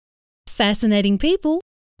Fascinating people,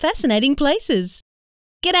 fascinating places.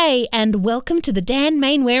 G'day and welcome to the Dan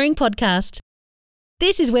Mainwaring podcast.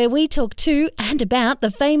 This is where we talk to and about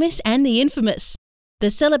the famous and the infamous, the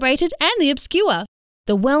celebrated and the obscure,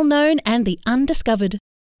 the well-known and the undiscovered.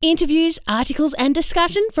 Interviews, articles and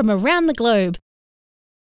discussion from around the globe.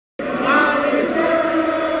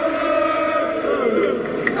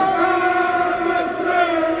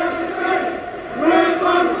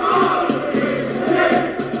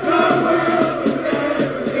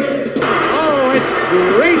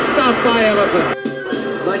 Great stuff by Everton.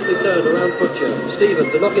 Nicely turned around Butcher. Stephen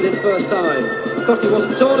to knock it in first time. Cotty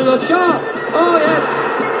wasn't tall enough. Sharp! Oh yes!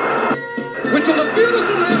 Whittle, a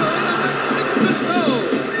beautiful header and a magnificent goal.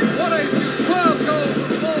 What a superb goal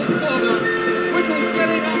from Paul's corner. Whittle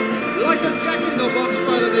getting up like a jack-in-the-box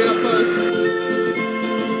by the near post.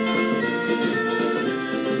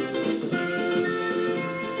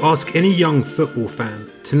 Ask any young football fan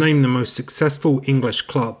to name the most successful English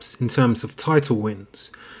clubs in terms of title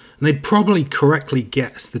wins, and they'd probably correctly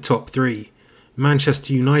guess the top three: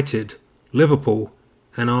 Manchester United, Liverpool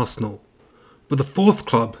and Arsenal. But the fourth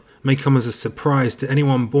club may come as a surprise to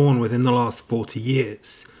anyone born within the last 40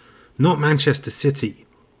 years. Not Manchester City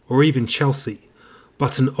or even Chelsea,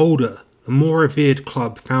 but an older and more revered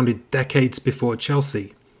club founded decades before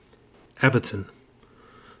Chelsea, Everton.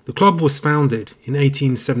 The club was founded in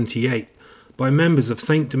 1878 by members of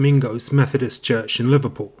St Domingo's Methodist Church in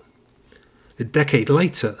Liverpool. A decade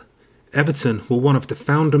later, Everton were one of the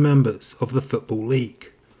founder members of the Football League.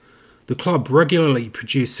 The club regularly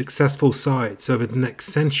produced successful sides over the next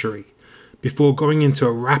century before going into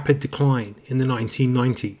a rapid decline in the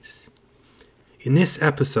 1990s. In this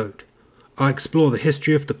episode, I explore the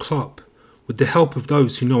history of the club with the help of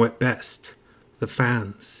those who know it best, the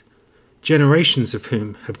fans, generations of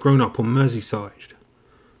whom have grown up on Merseyside.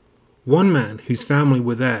 One man whose family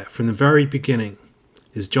were there from the very beginning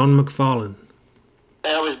is John McFarlane.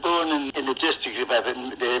 I was born in the district of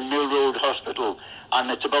Everton, the Mill Road Hospital,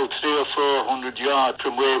 and it's about 300 or 400 yards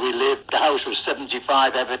from where we live. The house was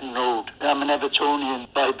 75 Everton Road. I'm an Evertonian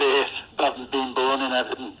by birth. I haven't been born in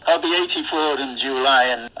Everton. I'll be 84 in July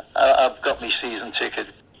and I've got my season ticket.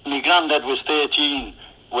 My granddad was 13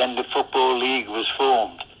 when the Football League was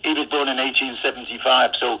formed. He was born in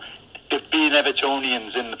 1875, so there've been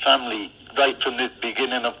Evertonians in the family right from the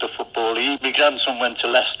beginning of the Football League. My grandson went to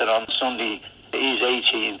Leicester on Sunday. He's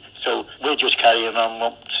 18, so we're just carrying on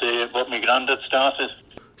what my granddad started.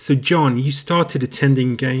 So John, you started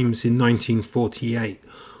attending games in 1948.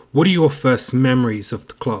 What are your first memories of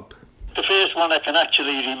the club? The first one I can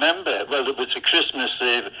actually remember, well, it was the Christmas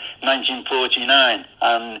of 1949,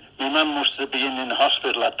 and my mum must have been in the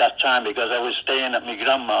hospital at that time because I was staying at my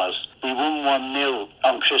grandma's. We won 1-0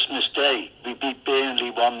 on Christmas Day. We beat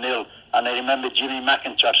Burnley 1-0, and I remember Jimmy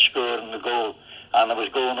McIntosh scoring the goal, and I was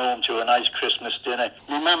going home to a nice Christmas dinner.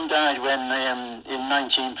 My mum died in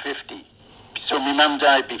 1950. So my mum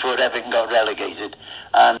died before Everton got relegated,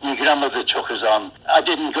 and my grandmother took us on. I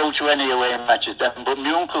didn't go to any away matches then, but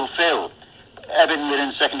my uncle Phil, Everton were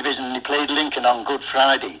in second division, and he played Lincoln on Good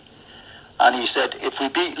Friday. And he said, if we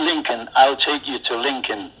beat Lincoln, I'll take you to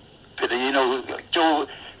Lincoln for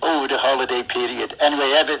over the holiday period.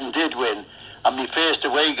 Anyway, Everton did win, and my first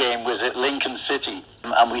away game was at Lincoln City,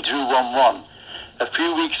 and we drew 1-1. A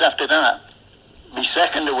few weeks after that, my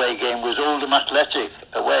second away game was Oldham Athletic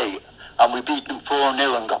away, and we beat them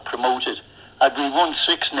 4-0 and got promoted. Had we won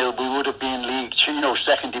 6-0, we would have been league,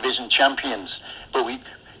 second division champions. But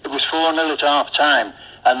it was 4-0 at half time,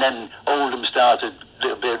 and then Oldham started a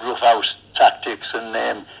little bit of roughhouse tactics,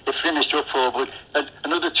 and it finished up 4, but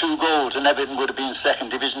another 2 goals and Everton would have been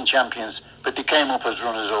second division champions, but they came up as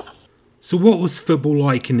runners-up. So what was football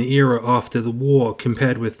like in the era after the war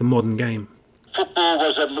compared with the modern game? Football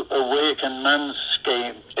was a working man's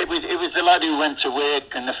game. It was the lad who went to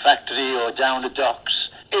work in the factory or down the docks.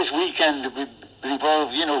 His weekend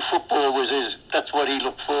revolved, football was that's what he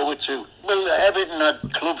looked forward to. Well, Everton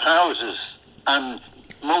had club houses, and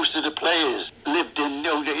most of the players lived in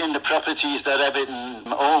the properties that Everton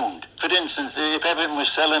owned. For instance, if Everton was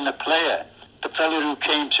selling a player, the fellow who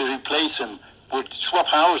came to replace him would swap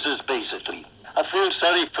houses, basically. I feel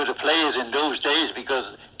sorry for the players in those days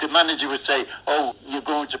because the manager would say, oh, you're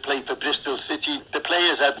going to play for Bristol City. The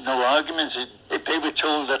players had no arguments. If they were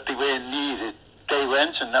told that they weren't needed, they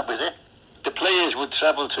went and that was it. The players would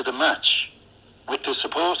travel to the match with the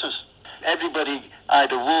supporters. Everybody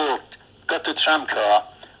either walked, got the tram car,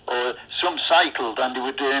 or some cycled, and they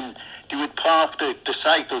would park the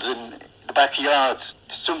cycles in the backyards.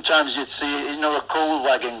 Sometimes you'd see, a coal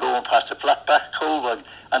wagon going past, a flat back coal wagon,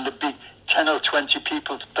 and there'd be 10 or 20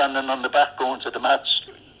 people standing on the back going to the match.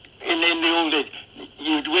 In the in the old days,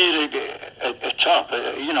 you'd wear a top,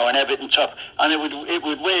 an Everton top, and it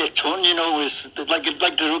would weigh a ton, it was like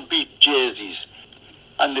the rugby jerseys,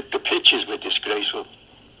 and the pitches were disgraceful.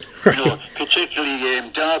 Particularly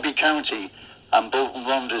Derby County and Bolton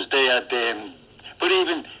Wanderers, they had, but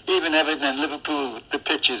even Everton and Liverpool, the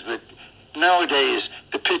pitches were, nowadays,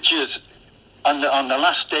 the pitches on the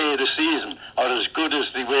last day of the season are as good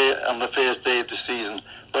as they were on the first day of the season.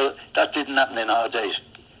 Well, that didn't happen in our days.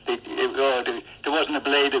 There wasn't a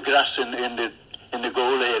blade of grass in the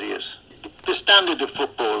goal areas. The standard of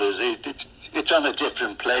footballers, it's on a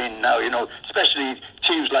different plane now, especially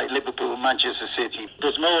teams like Liverpool, Manchester City.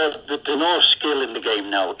 There's more skill in the game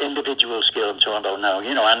now, individual skill I'm talking about now,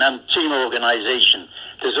 and team organisation.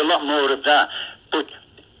 There's a lot more of that, but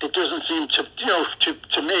it doesn't seem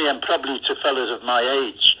to me and probably to fellas of my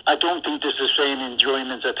age, I don't think there's the same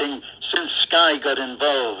enjoyment. I think since Sky got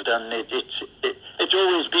involved, and it's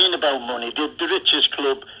always been about money. The richest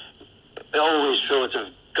club always sort of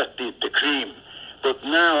got the cream, but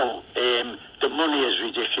now the money is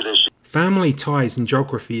ridiculous. Family ties and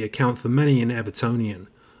geography account for many an Evertonian,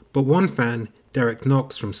 but one fan, Derek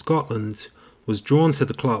Knox from Scotland, was drawn to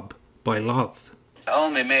the club by love.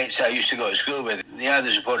 All my mates I used to go to school with, they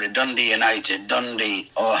either supported Dundee United,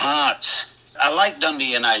 Dundee or Hearts. I liked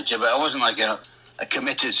Dundee United, but I wasn't like a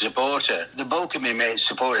committed supporter. The bulk of my mates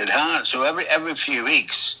supported Hearts, so every few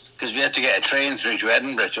weeks, because we had to get a train through to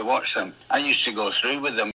Edinburgh to watch them, I used to go through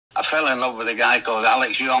with them. I fell in love with a guy called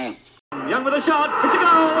Alex Young. Young with a shot, it's a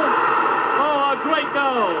goal! Oh, a great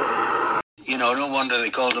goal! No wonder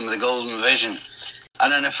they called him the Golden Vision.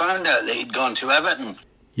 And then I found out that he'd gone to Everton.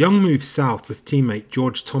 Young moved south with teammate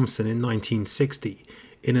George Thompson in 1960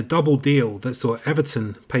 in a double deal that saw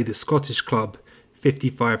Everton pay the Scottish club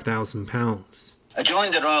 £55,000. I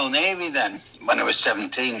joined the Royal Navy then, when I was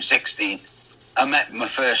 17, 16. I met my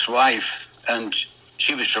first wife, and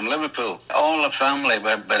she was from Liverpool. All the family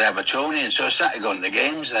were Evertonian, so I started going to the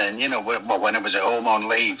games then, when I was at home on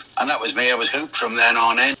leave. And that was me, I was hooked from then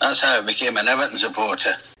on in. That's how I became an Everton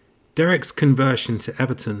supporter. Derek's conversion to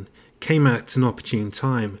Everton came at an opportune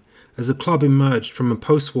time, as the club emerged from a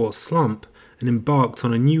post-war slump and embarked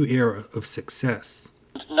on a new era of success.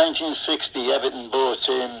 1960, Everton bought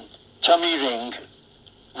Tommy Ring,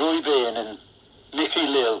 Roy Bain, Mickey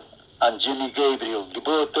Lill and Jimmy Gabriel. They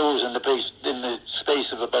bought those in the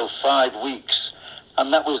space of about 5 weeks,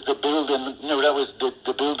 and that was the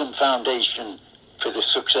building foundation for the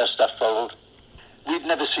success that followed. We'd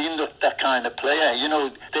never seen that kind of player.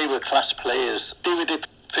 They were class players. They were the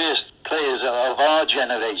first players of our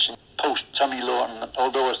generation, post Tommy Lawton.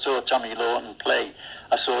 Although I saw Tommy Lawton play,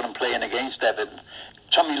 I saw him playing against Everton.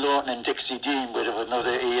 Tommy Lawton and Dixie Dean were of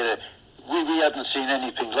another era. We hadn't seen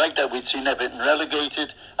anything like that. We'd seen Everton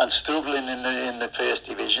relegated and struggling in the first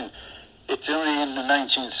division. It's only in the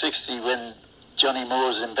 1960s when Johnny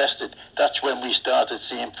Moore's invested, that's when we started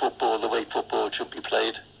seeing football the way football should be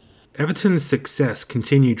played. Everton's success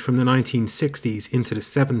continued from the 1960s into the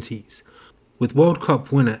 70s, with World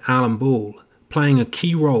Cup winner Alan Ball playing a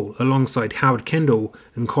key role alongside Howard Kendall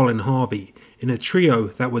and Colin Harvey in a trio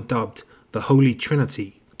that were dubbed the Holy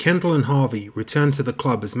Trinity. Kendall and Harvey returned to the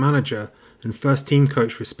club as manager and first team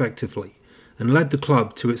coach respectively, and led the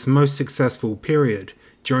club to its most successful period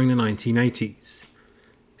during the 1980s.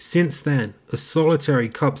 Since then, a solitary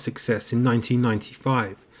cup success in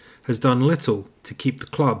 1995 has done little to keep the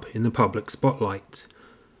club in the public spotlight.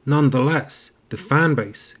 Nonetheless, the fan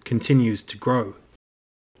base continues to grow.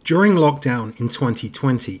 During lockdown in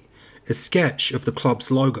 2020, a sketch of the club's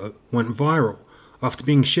logo went viral after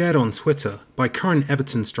being shared on Twitter by current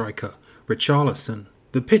Everton striker Richarlison.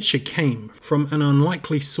 The picture came from an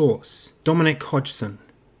unlikely source, Dominic Hodgson,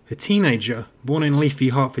 a teenager born in Leafy,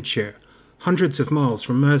 Hertfordshire, hundreds of miles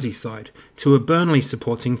from Merseyside, to a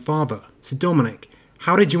Burnley-supporting father. So Dominic,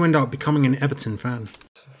 how did you end up becoming an Everton fan?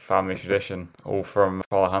 Family tradition, all from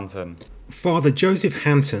Father Hanton. Father Joseph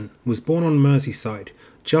Hanton was born on Merseyside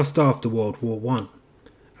just after World War I.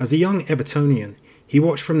 As a young Evertonian, he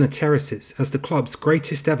watched from the terraces as the club's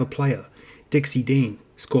greatest ever player, Dixie Dean,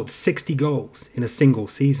 scored 60 goals in a single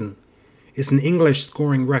season. It's an English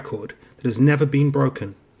scoring record that has never been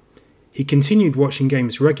broken. He continued watching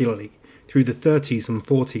games regularly through the 30s and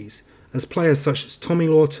 40s as players such as Tommy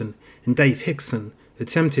Lawton and Dave Hickson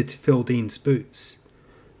attempted to fill Dean's boots.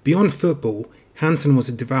 Beyond football, Hanton was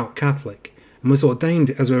a devout Catholic and was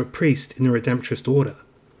ordained as a priest in the Redemptorist order.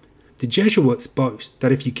 The Jesuits boast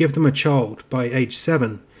that if you give them a child by age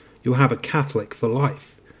 7, you'll have a Catholic for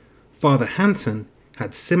life. Father Hanton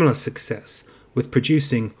had similar success with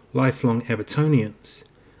producing lifelong Evertonians.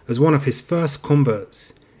 As one of his first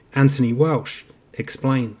converts, Anthony Welsh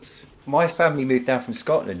explains. My family moved down from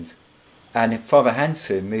Scotland, and Father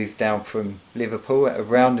Hanson moved down from Liverpool at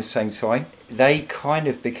around the same time. They kind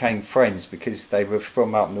of became friends because they were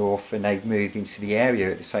from up north and they moved into the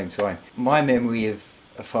area at the same time. My memory of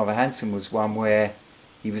Father Hanson was one where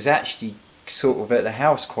he was actually sort of at the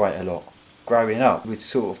house quite a lot. Growing up, would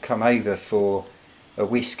sort of come over for a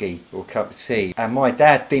whiskey or a cup of tea. And my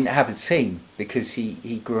dad didn't have a team because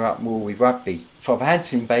he grew up more with rugby. Father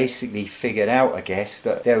Hanson basically figured out, I guess,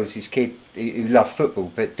 that there was this kid who loved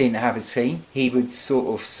football but didn't have a team. He would sort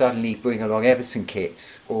of suddenly bring along Everton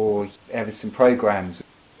kits or Everton programmes.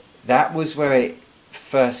 That was where it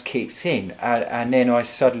first kicked in, and then I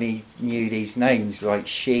suddenly knew these names like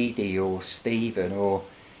Sheedy or Stephen, or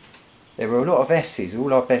there were a lot of S's.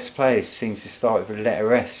 All our best players seemed to start with the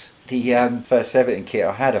letter S. The first Everton kit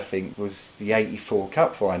I had, I think, was the '84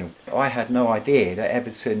 Cup final. I had no idea that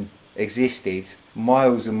Everton existed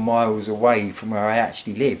miles and miles away from where I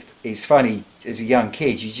actually lived. It's funny, as a young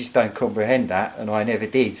kid, you just don't comprehend that, and I never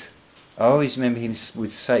did. I always remember he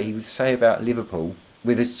would say about Liverpool,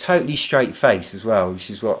 with a totally straight face as well, which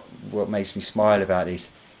is what makes me smile about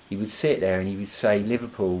this. He would sit there and he would say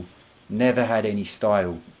Liverpool never had any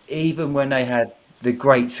style. Even when they had the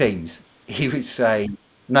great teams, he would say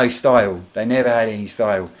no style. They never had any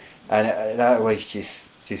style. And that always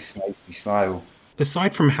just makes me smile.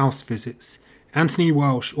 Aside from house visits, Anthony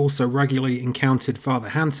Welsh also regularly encountered Father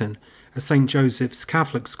Hanson at St. Joseph's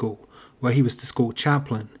Catholic School, where he was the school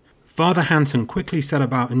chaplain. Father Hanson quickly set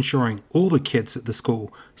about ensuring all the kids at the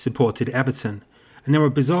school supported Everton, and there were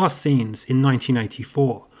bizarre scenes in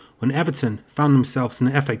 1984 when Everton found themselves in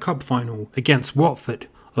the FA Cup final against Watford,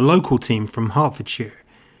 a local team from Hertfordshire.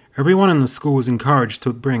 Everyone in the school was encouraged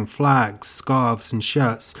to bring flags, scarves and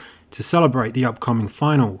shirts to celebrate the upcoming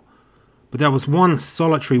final. But there was one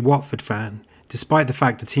solitary Watford fan, despite the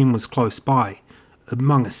fact the team was close by,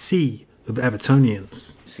 among a sea of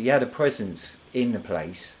Evertonians. So he had a presence in the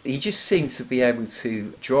place. He just seemed to be able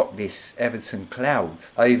to drop this Everton cloud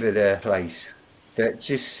over the place that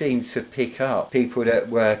just seemed to pick up people that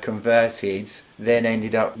were converted, then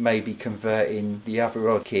ended up maybe converting the other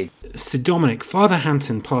odd kid. So Dominic, Father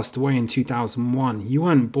Hanson passed away in 2001. You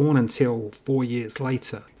weren't born until 4 years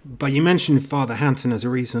later. But you mentioned Father Hanson as a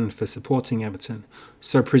reason for supporting Everton,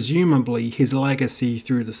 so presumably his legacy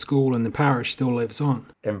through the school and the parish still lives on.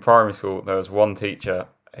 In primary school, there was one teacher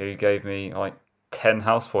who gave me 10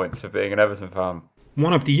 house points for being an Everton fan.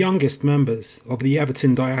 One of the youngest members of the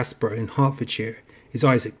Everton diaspora in Hertfordshire is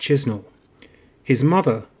Isaac Chisnall. His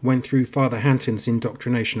mother went through Father Hanson's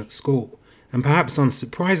indoctrination at school, and perhaps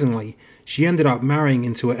unsurprisingly, she ended up marrying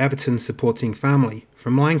into an Everton supporting family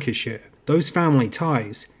from Lancashire. Those family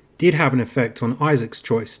ties did have an effect on Isaac's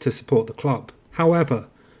choice to support the club. However,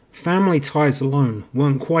 family ties alone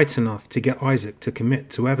weren't quite enough to get Isaac to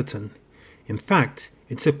commit to Everton. In fact,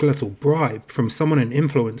 it took a little bribe from someone in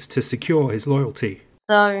influence to secure his loyalty.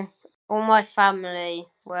 So, all my family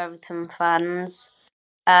were Everton fans,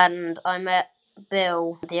 and I met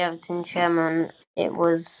Bill, the Everton chairman. It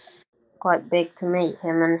was quite big to meet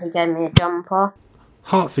him, and he gave me a jumper.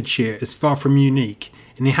 Hertfordshire is far from unique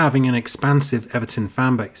in having an expansive Everton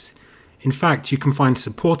fanbase. In fact, you can find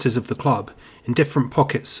supporters of the club in different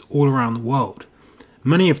pockets all around the world.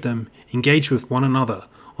 Many of them engage with one another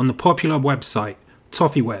on the popular website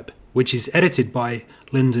Toffeeweb, which is edited by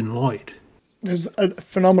Lyndon Lloyd. There's a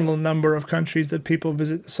phenomenal number of countries that people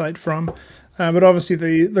visit the site from, but obviously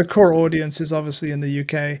the core audience is obviously in the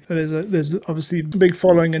UK. There's obviously a big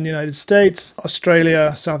following in the United States,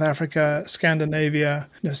 Australia, South Africa, Scandinavia,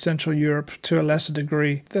 Central Europe to a lesser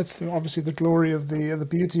degree. That's obviously the glory of the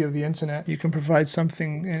beauty of the internet. You can provide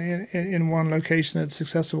something in one location that's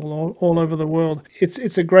accessible all over the world.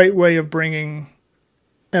 It's a great way of bringing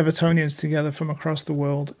Evertonians together from across the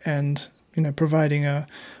world and providing a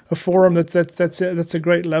forum that's a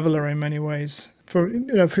great leveler in many ways for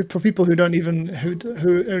people who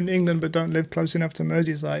are in England but don't live close enough to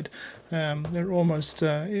Merseyside. They're almost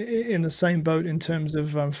in the same boat in terms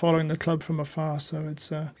of following the club from afar. So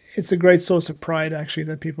it's a great source of pride actually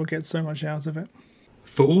that people get so much out of it.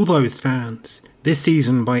 For all those fans, this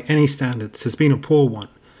season by any standards has been a poor one,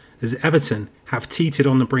 as Everton have teetered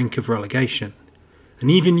on the brink of relegation,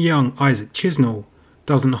 and even young Isaac Chisnall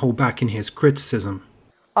doesn't hold back in his criticism.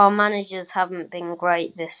 Our managers haven't been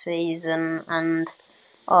great this season, and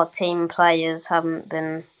our team players haven't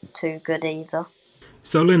been too good either.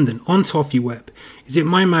 So Lyndon, on Toffeeweb, is it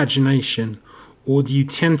my imagination, or do you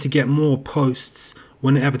tend to get more posts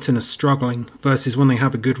when Everton are struggling versus when they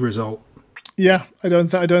have a good result? Yeah, I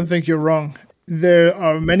don't think you're wrong. There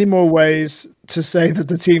are many more ways to say that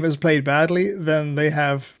the team has played badly than they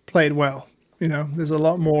have played well. There's a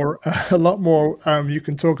lot more you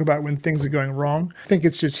can talk about when things are going wrong. I think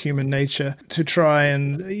it's just human nature to try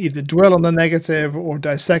and either dwell on the negative or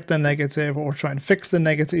dissect the negative or try and fix the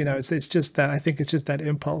negative. It's just that. I think it's just that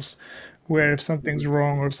impulse where if something's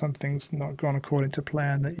wrong or if something's not gone according to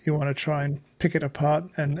plan, that you want to try and pick it apart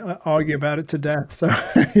and argue about it to death. So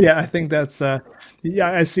yeah, I think that's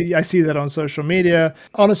I see that on social media.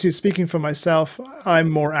 Honestly, speaking for myself, I'm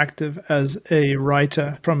more active as a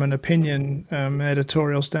writer from an opinion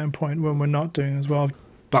editorial standpoint when we're not doing as well.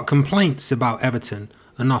 But complaints about Everton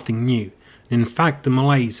are nothing new. In fact, the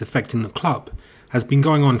malaise affecting the club has been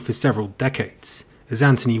going on for several decades, as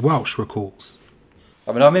Anthony Welsh recalls.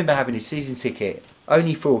 I remember having a season ticket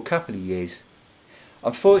only for a couple of years.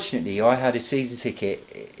 Unfortunately, I had a season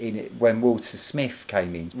ticket when Walter Smith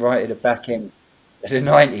came in, right at the back end of the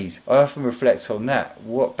 90s. I often reflect on that.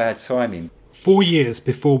 What bad timing. 4 years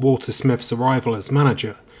before Walter Smith's arrival as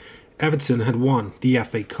manager, Everton had won the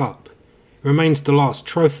FA Cup. It remains the last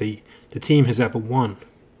trophy the team has ever won.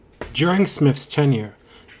 During Smith's tenure,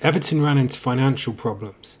 Everton ran into financial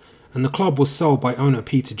problems, and the club was sold by owner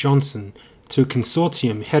Peter Johnson to a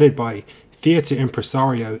consortium headed by theatre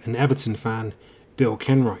impresario and Everton fan Bill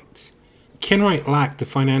Kenwright. Kenwright lacked the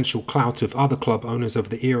financial clout of other club owners of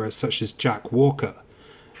the era such as Jack Walker.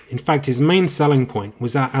 In fact, his main selling point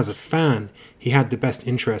was that as a fan, he had the best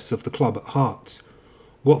interests of the club at heart.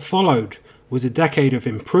 What followed was a decade of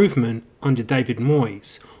improvement under David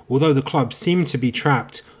Moyes, although the club seemed to be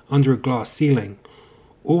trapped under a glass ceiling,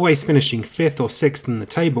 always finishing 5th or 6th in the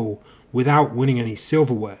table without winning any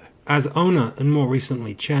silverware. As owner and more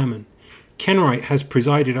recently chairman, Kenwright has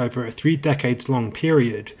presided over a 3 decades long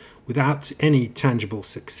period without any tangible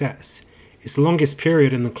success. It's the longest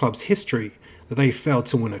period in the club's history that they failed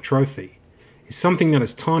to win a trophy. It's something that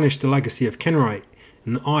has tarnished the legacy of Kenwright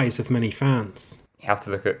in the eyes of many fans. You have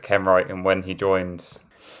to look at Kenwright and when he joined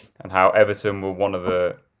and how Everton were one of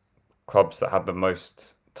the clubs that had the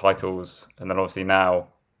most titles, and then obviously now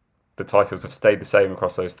the titles have stayed the same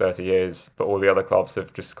across those 30 years, but all the other clubs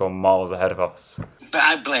have just gone miles ahead of us. But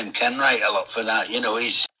I blame Kenwright a lot for that.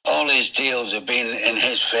 All his deals have been in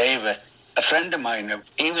his favour. A friend of mine,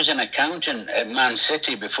 he was an accountant at Man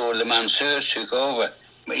City before the Mansurs took over.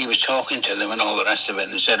 But he was talking to them and all the rest of it,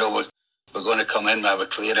 and they said, we're going to come in, have a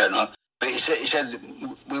clear and all. But he said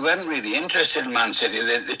we weren't really interested in Man City.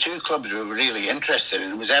 The 2 clubs we were really interested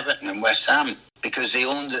in was Everton and West Ham, because they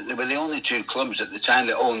were the only 2 clubs at the time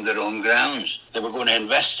that owned their own grounds. They were going to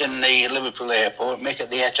invest in the Liverpool airport, make it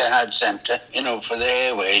the Etihad Centre, for the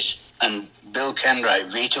airways. And Bill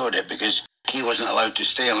Kenwright vetoed it because he wasn't allowed to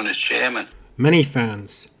stay on as chairman. Many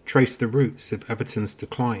fans trace the roots of Everton's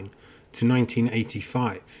decline to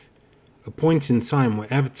 1985, a point in time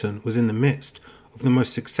where Everton was in the midst of the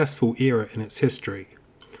most successful era in its history.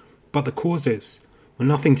 But the causes were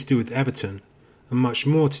nothing to do with Everton and much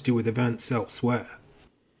more to do with events elsewhere.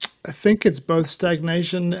 I think it's both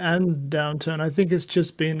stagnation and downturn. I think it's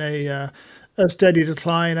just been a steady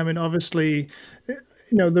decline. I mean, obviously,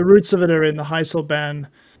 the roots of it are in the Heysel ban.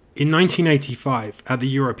 In 1985, at the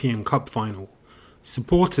European Cup final,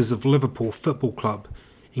 supporters of Liverpool Football Club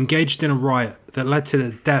engaged in a riot that led to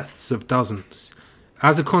the deaths of dozens.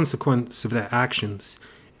 As a consequence of their actions,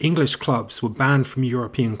 English clubs were banned from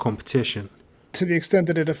European competition. To the extent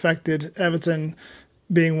that it affected Everton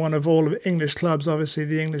being one of all of English clubs, obviously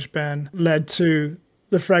the English ban led to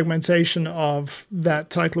the fragmentation of that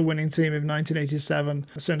title-winning team of 1987.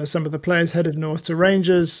 So some of the players headed north to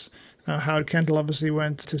Rangers. Howard Kendall obviously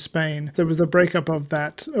went to Spain. There was a breakup of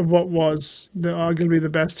what was arguably the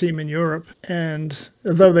best team in Europe. And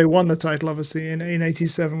although they won the title, obviously, in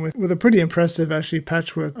 87 with a pretty impressive, actually,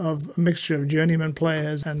 patchwork of a mixture of journeyman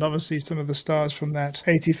players and obviously some of the stars from that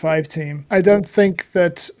 85 team. I don't think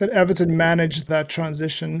that Everton managed that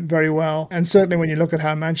transition very well. And certainly when you look at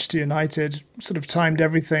how Manchester United sort of timed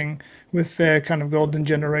everything with their kind of golden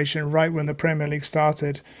generation right when the Premier League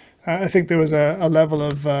started, I think there was a level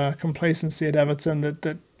of complacency at Everton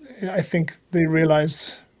that I think they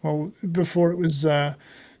realised, well, before it was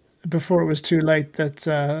too late,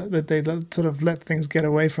 that they sort of let things get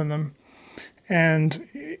away from them. And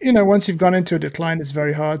once you've gone into a decline, it's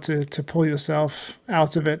very hard to pull yourself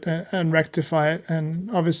out of it and rectify it.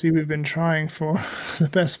 And obviously, we've been trying for the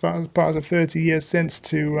best part of 30 years since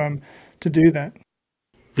to do that.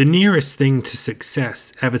 The nearest thing to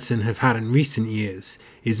success Everton have had in recent years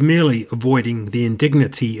is merely avoiding the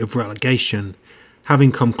indignity of relegation,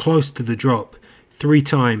 having come close to the drop 3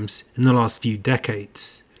 times in the last few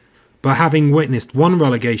decades. But having witnessed one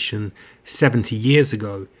relegation 70 years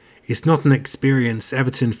ago, it's not an experience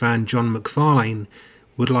Everton fan John McFarlane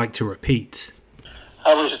would like to repeat.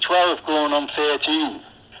 I was 12 going on 13.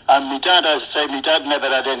 And my dad, as I say, my dad never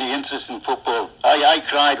had any interest in football. I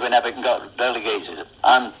cried when Everton got relegated.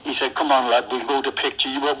 And he said, come on lad, we'll go to picture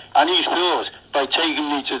you up. And he thought, by taking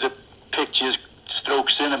me to the pictures stroke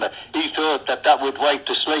cinema, he thought that would wipe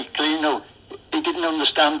the slate clean. No, he didn't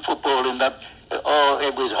understand football in that. Oh,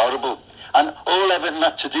 it was horrible. And all Everton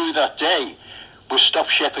had to do that day was stop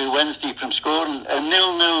Sheffield Wednesday from scoring. A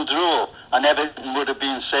 0-0 draw, and Everton would have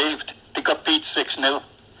been saved. They got beat 6-0.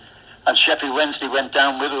 And Sheffield Wednesday went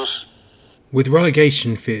down with us. With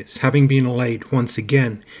relegation fears having been allayed once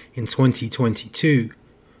again in 2022,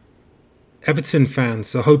 Everton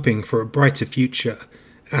fans are hoping for a brighter future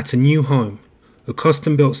at a new home, a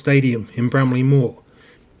custom-built stadium in Bramley Moor,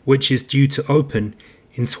 which is due to open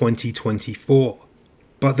in 2024.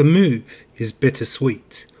 But the move is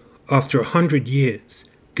bittersweet. After 100 years,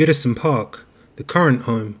 Goodison Park, the current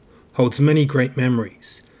home, holds many great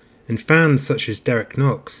memories, and fans such as Derek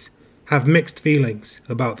Knox have mixed feelings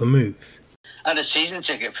about the move. I had a season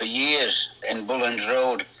ticket for years in Bullens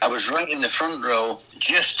Road. I was right in the front row,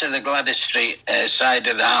 just to the Gladys Street side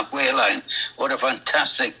of the halfway line. What a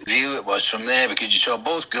fantastic view it was from there, because you saw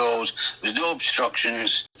both goals. There was no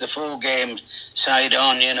obstructions. The full game side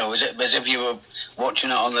on, as if you were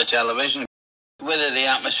watching it on the television. Whether the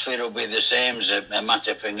atmosphere will be the same is a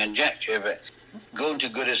matter for conjecture, but going to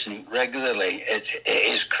Goodison regularly, it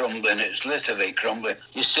is crumbling. It's literally crumbling.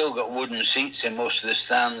 You still got wooden seats in most of the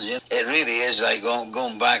stands. It really is like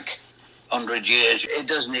going back 100 years. It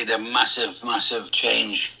does need a massive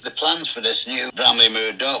change. The plans for this new Bramley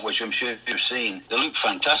Moor Dock, which I'm sure you've seen, they look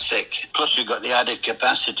fantastic. Plus we've got the added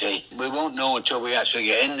capacity. We won't know until we actually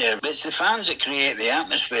get in there. But it's the fans that create the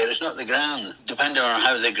atmosphere. It's not the ground. Depending on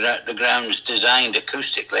how the ground's designed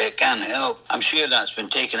acoustically, it can help. I'm sure that's been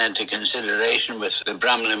taken into consideration with the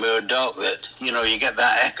Bramley Moor Dock, that, you get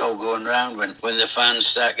that echo going round when the fans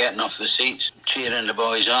start getting off the seats, cheering the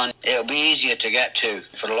boys on. It'll be easier to get to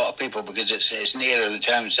for a lot of people because it's nearer the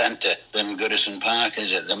town centre than Goodison Park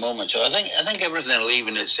is at the moment. So I think everything will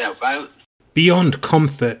even itself out. Beyond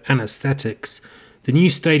comfort and aesthetics, the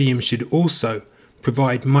new stadium should also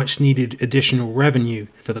provide much needed additional revenue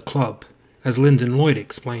for the club, as Lyndon Lloyd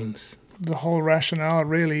explains. The whole rationale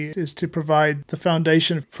really is to provide the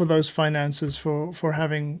foundation for those finances for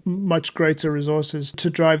having much greater resources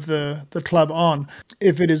to drive the club on.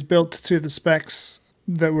 If it is built to the specs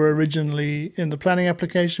that were originally in the planning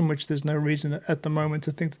application, which there's no reason at the moment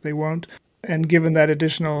to think that they won't, and given that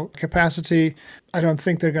additional capacity, I don't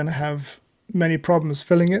think they're going to have many problems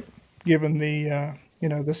filling it, given the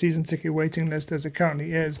season ticket waiting list as it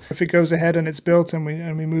currently is. If it goes ahead and it's built and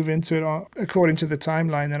we move into it according to the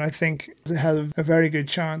timeline, then I think it has a very good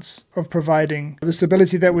chance of providing the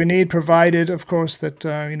stability that we need, provided, of course, that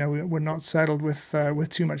we're not saddled with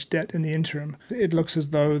too much debt in the interim. It looks as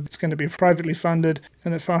though it's going to be privately funded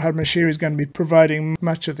and that Farhad Mashiri is going to be providing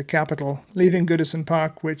much of the capital, leaving Goodison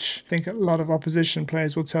Park, which I think a lot of opposition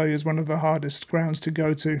players will tell you is one of the hardest grounds to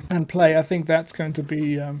go to and play. I think that's going to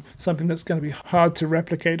be something that's going to be hard to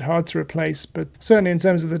replicate, hard to replace, but certainly in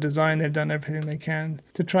terms of the design, they've done everything they can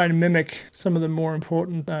to try and mimic some of the more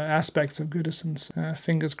important aspects of Goodison's.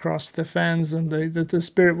 Fingers crossed the fans and the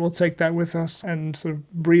spirit will take that with us and sort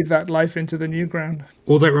of breathe that life into the new ground.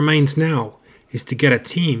 All that remains now is to get a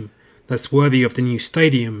team that's worthy of the new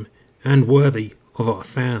stadium and worthy of our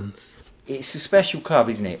fans. It's a special club,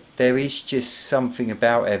 isn't it? There is just something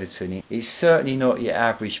about Everton. It's certainly not your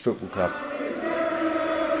average football club.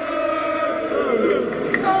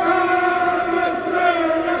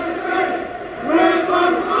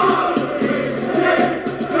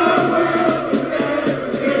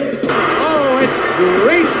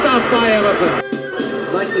 Great stuff by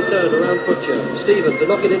Everton. Nicely turned around Butcher. Stevens to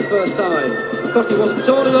knock it in first time. Cotty wasn't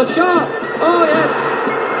tall enough. Sharp! Oh yes!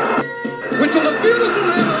 Which was a beautiful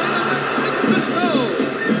header and a magnificent goal.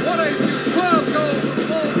 What a superb goal from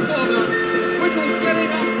Paul's corner. Which was getting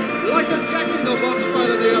up like a jack-in-the-box by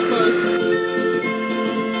the near post.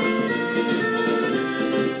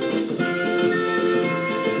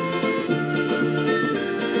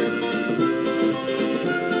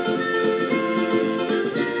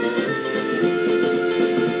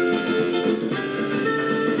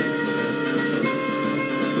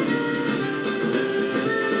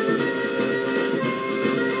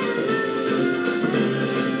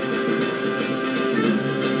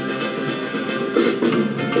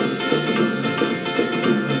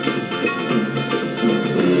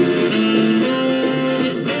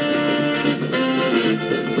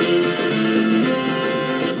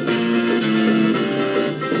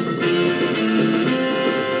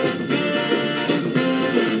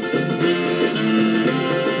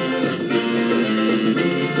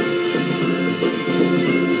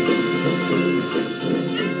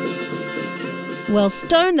 Well,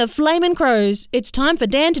 stone the flamin' crows. It's time for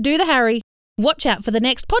Dan to do the Harry. Watch out for the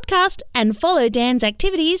next podcast and follow Dan's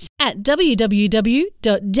activities at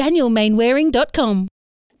www.danielmainwaring.com.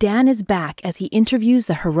 Dan is back as he interviews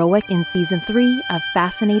the heroic in Season 3 of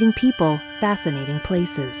Fascinating People, Fascinating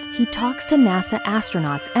Places. He talks to NASA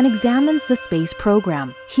astronauts and examines the space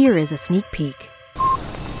program. Here is a sneak peek.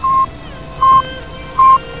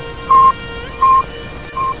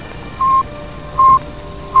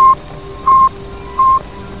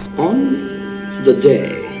 On the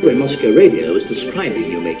day when Moscow Radio was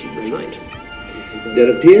describing you making the flight,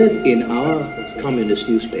 there appeared in our communist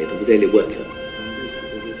newspaper, the Daily Worker,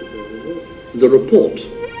 the report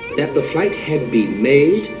that the flight had been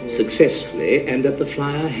made successfully and that the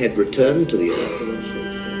flyer had returned to the Earth.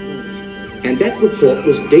 And that report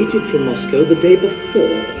was dated from Moscow the day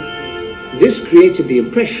before. This created the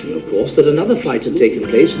impression, of course, that another flight had taken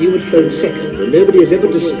place and you had flown second, and nobody has ever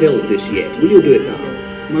dispelled this yet. Will you do it now?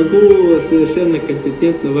 Могу совершенно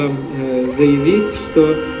компетентно вам заявить,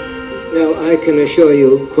 что... Now, I can assure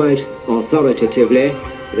you quite authoritatively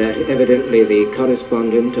that evidently the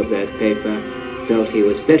correspondent of that paper felt he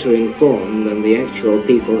was better informed than the actual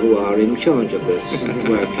people who are in charge of this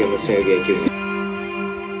work in the Soviet Union.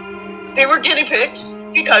 They were guinea pigs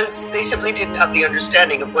because they simply didn't have the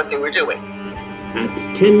understanding of what they were doing. At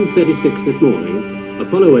 10:36 this morning,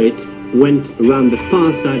 Apollo 8 went around the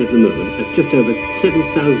far side of the moon at just over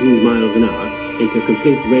 7,000 miles an hour into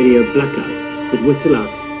complete radio blackout that was to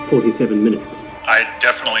last 47 minutes. I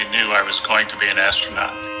definitely knew I was going to be an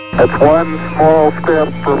astronaut. It's one small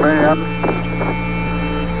step for man,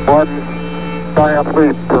 one giant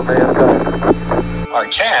leap for mankind. Our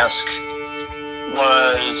task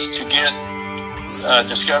was to get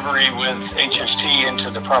Discovery with HST into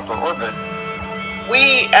the proper orbit.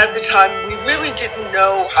 We, at the time, we really didn't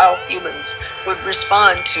know how humans would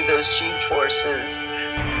respond to those G-forces.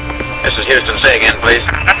 This is Houston. Say again, please.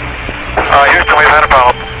 Houston, we've had a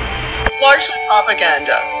problem. Largely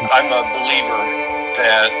propaganda. I'm a believer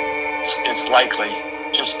that it's likely,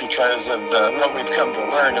 just because of what we've come to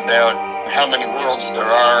learn about how many worlds there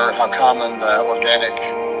are, how common the organic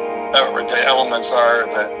or the elements are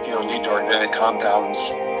that lead to organic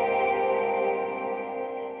compounds.